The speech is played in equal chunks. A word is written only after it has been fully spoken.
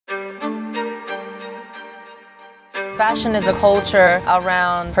Fashion is a culture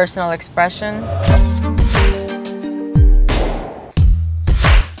around personal expression.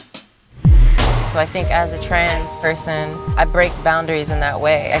 So I think as a trans person, I break boundaries in that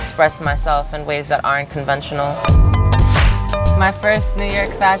way. I express myself in ways that aren't conventional. My first New York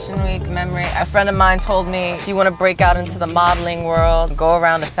Fashion Week memory, a friend of mine told me, if you want to break out into the modeling world, go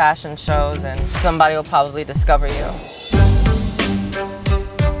around to fashion shows and somebody will probably discover you.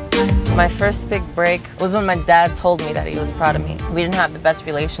 My first big break was when my dad told me that he was proud of me. We didn't have the best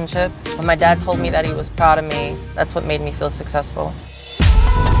relationship. When my dad told me that he was proud of me, that's what made me feel successful.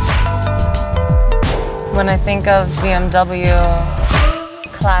 When I think of BMW,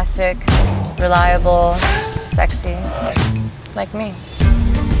 classic, reliable, sexy, like me.